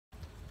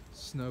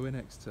snow in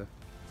Exeter.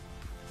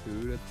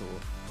 Who'd have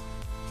thought?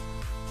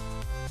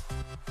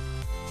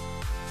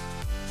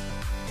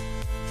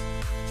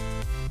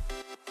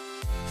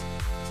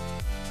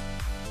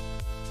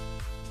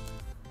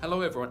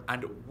 Hello everyone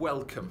and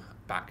welcome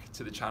back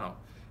to the channel.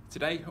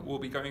 Today we'll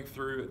be going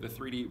through the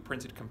 3D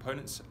printed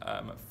components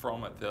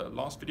from the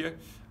last video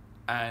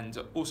and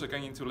also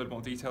going into a little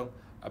more detail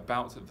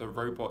about the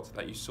robot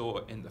that you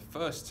saw in the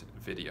first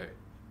video.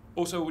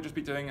 Also, we'll just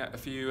be doing a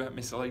few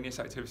miscellaneous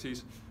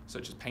activities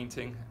such as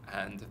painting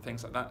and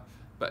things like that.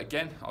 But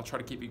again, I'll try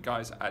to keep you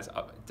guys as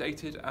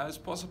updated as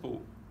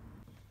possible.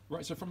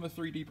 Right, so from the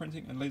 3D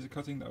printing and laser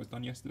cutting that was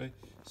done yesterday,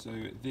 so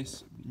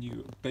this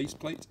new base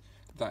plate,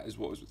 that is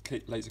what was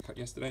laser cut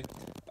yesterday.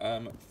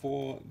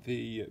 For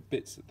the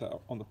bits that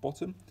are on the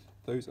bottom,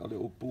 those are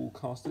little ball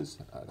casters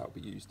that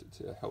will be used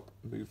to help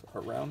move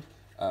around.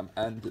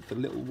 And the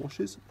little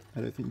washers, I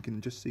don't think you can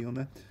just see on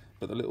there,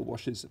 but the little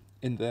washers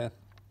in there,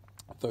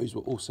 those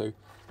were also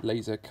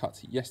laser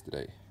cut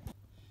yesterday.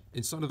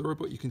 Inside of the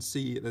robot you can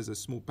see there's a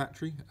small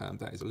battery,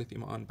 that is a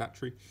lithium ion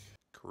battery.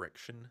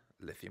 Correction,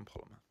 lithium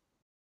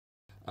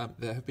polymer.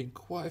 There have been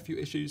quite a few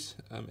issues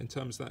in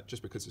terms of that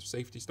just because of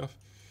safety stuff.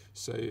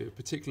 So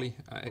particularly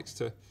at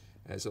Exeter,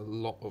 there's a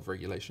lot of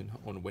regulation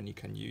on when you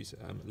can use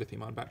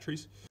lithium ion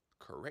batteries.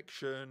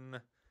 Correction,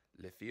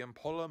 lithium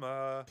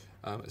polymer.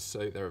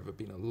 So there have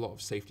been a lot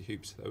of safety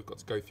hoops that we've got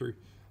to go through.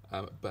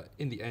 But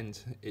in the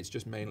end, it's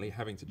just mainly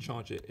having to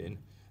charge it in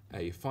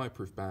a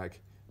fireproof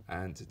bag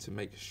and to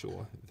make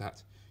sure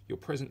that you're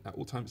present at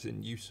all times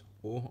in use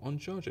or on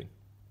charging.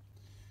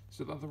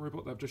 So the other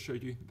robot that I've just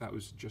showed you, that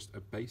was just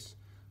a base,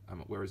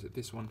 whereas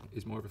this one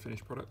is more of a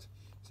finished product.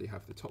 So you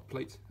have the top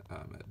plate,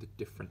 the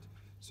different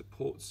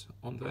supports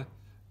on there,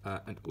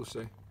 and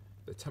also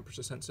the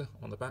temperature sensor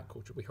on the back,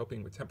 which will be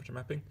helping with temperature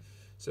mapping.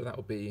 So that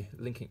will be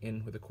linking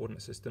in with the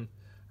coordinate system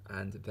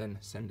and then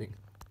sending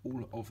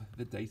all of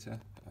the data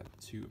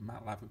to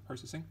MATLAB for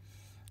processing,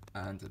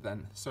 and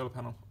then solar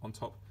panel on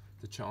top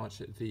to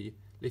charge the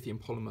lithium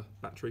polymer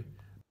battery.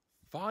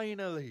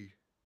 Finally!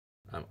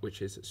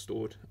 Which is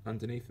stored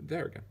underneath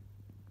there again.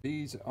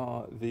 These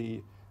are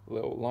the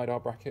little LiDAR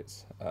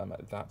brackets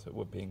that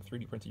were being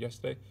 3D printed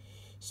yesterday.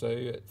 So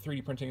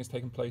 3D printing has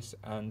taken place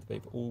and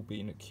they've all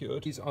been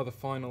cured. These are the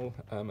final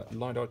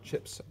LiDAR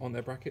chips on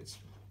their brackets,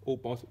 all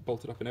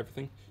bolted up and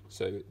everything.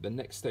 So the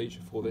next stage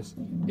for this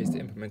is to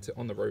implement it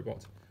on the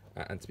robot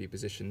and to be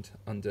positioned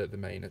under the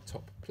main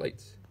top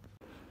plate.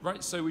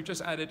 Right, so we've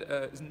just added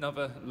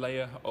another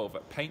layer of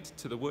paint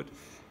to the wood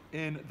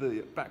in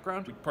the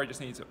background. We probably just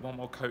need one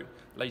more coat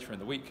later in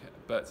the week,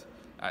 but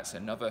that's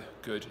another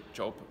good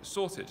job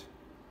sorted.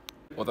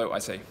 Although I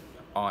say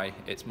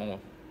it's more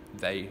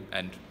they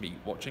and me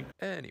watching.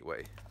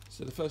 Anyway,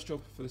 so the first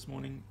job for this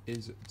morning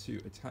is to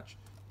attach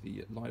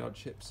the LiDAR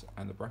chips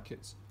and the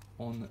brackets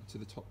on to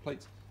the top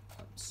plate.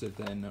 So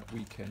then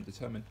we can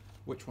determine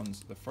which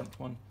one's the front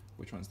one,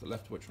 which one's the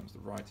left, which one's the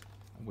right,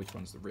 and which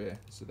one's the rear.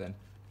 So then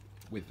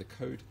with the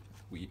code,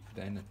 we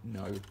then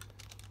know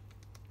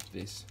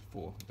this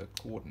for the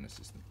coordinate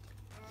system.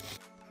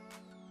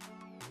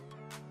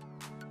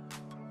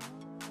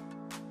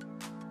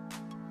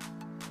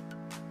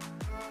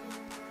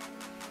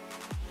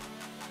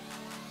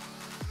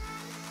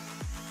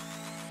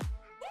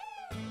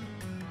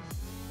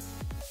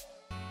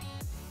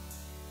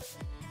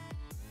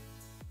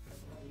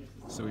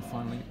 So we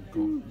finally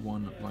got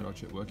one LiDAR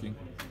chip working.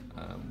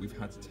 We've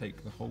had to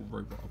take the whole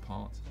robot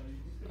apart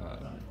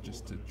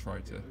just to try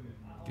to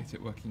get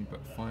it working,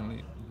 but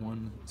finally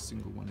one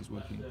single one is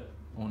working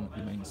on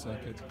the main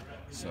circuit.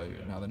 So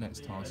now the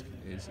next task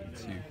is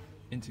to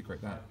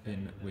integrate that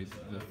in with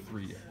the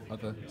 3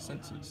 other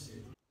sensors.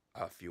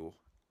 A few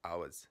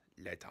hours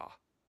later.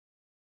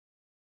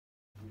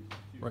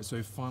 Right,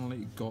 so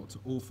finally got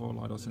all 4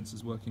 LiDAR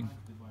sensors working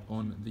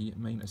on the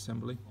main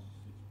assembly.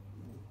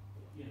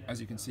 As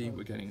you can see,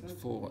 we're getting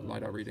 4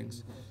 LiDAR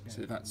readings,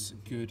 so that's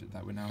good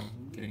that we're now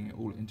getting it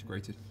all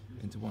integrated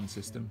into one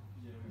system.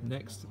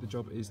 Next, the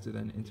job is to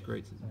then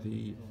integrate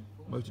the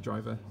motor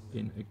driver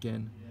in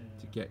again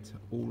to get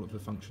all of the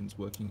functions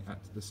working at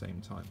the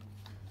same time.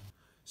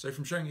 So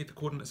from showing you the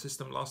coordinate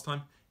system last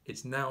time,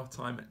 it's now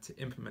time to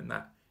implement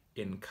that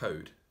in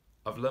code.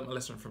 I've learnt my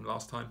lesson from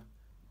last time,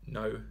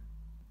 no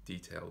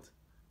detailed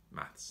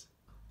maths.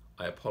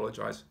 I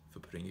apologise for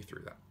putting you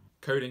through that.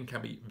 Coding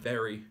can be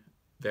very,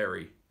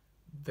 very,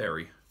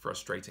 very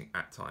frustrating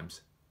at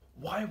times.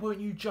 Why won't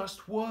you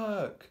just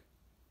work?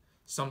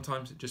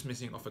 Sometimes just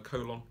missing off a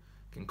colon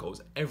can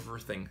cause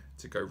everything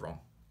to go wrong.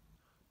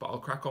 But I'll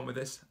crack on with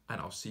this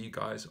and I'll see you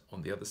guys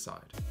on the other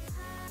side.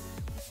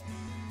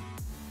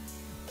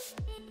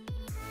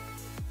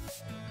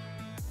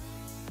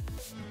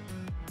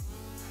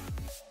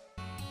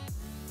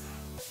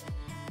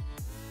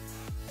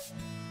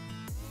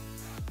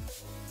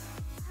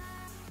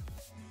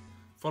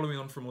 Following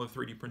on from all the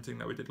 3D printing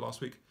that we did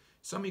last week,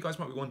 some of you guys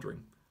might be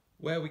wondering,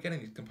 where are we getting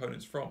these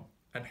components from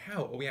and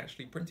how are we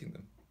actually printing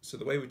them? So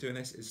the way we're doing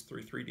this is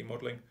through 3D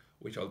modeling,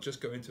 which I'll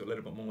just go into a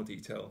little bit more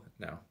detail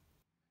now.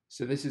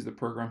 So this is the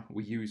program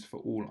we use for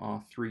all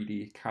our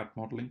 3D CAD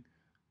modeling.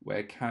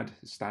 where CAD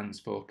stands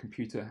for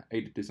Computer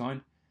Aided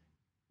Design.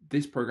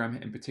 This program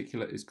in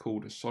particular is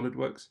called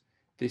SolidWorks.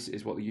 This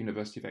is what the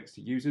University of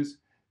Exeter uses.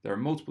 There are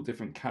multiple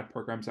different CAD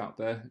programs out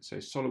there, so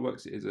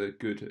SolidWorks is a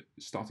good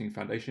starting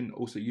foundation,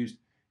 also used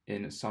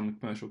in some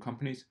commercial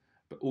companies,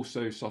 but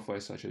also software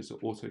such as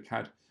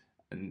AutoCAD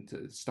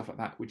and stuff like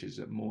that, which is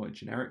more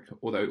generic,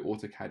 although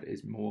AutoCAD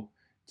is more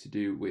to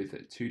do with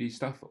 2D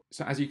stuff.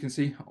 So as you can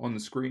see on the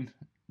screen,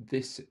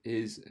 this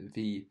is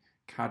the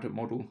CAD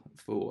model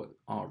for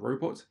our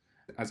robot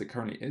as it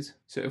currently is.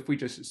 So if we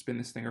just spin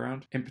this thing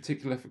around, in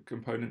particular for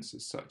components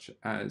such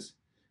as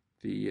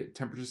the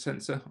temperature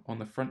sensor on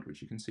the front,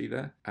 which you can see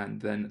there, and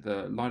then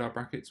the LiDAR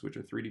brackets, which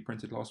are 3D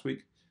printed last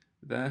week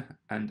there,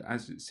 and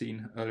as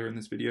seen earlier in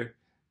this video,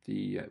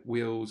 the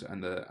wheels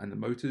and the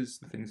motors,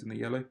 the things in the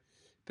yellow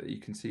that you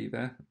can see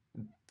there,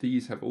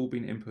 these have all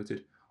been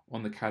inputted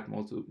on the CAD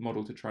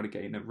model to try to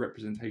gain a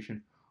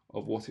representation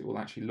of what it will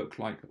actually look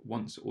like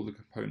once all the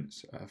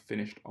components are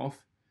finished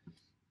off.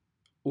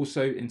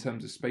 Also in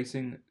terms of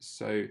spacing,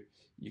 so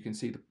you can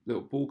see the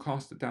little ball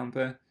caster down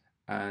there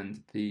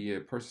and the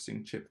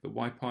processing chip, the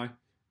Wi-Fi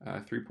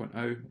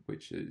 3.0,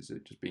 which is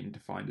just being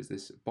defined as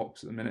this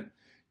box at the minute,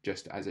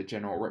 just as a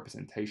general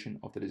representation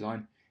of the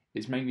design.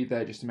 It's mainly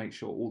there just to make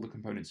sure all the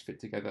components fit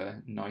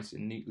together nice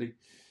and neatly.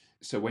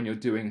 So when you're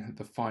doing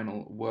the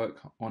final work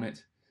on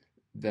it,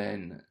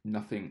 then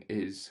nothing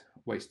is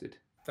wasted.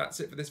 That's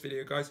it for this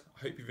video, guys.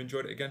 I hope you've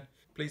enjoyed it again.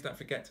 Please don't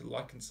forget to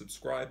like and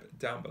subscribe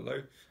down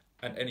below,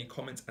 and any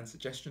comments and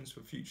suggestions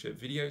for future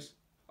videos.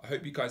 I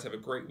hope you guys have a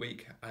great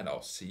week, and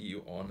I'll see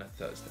you on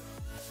Thursday.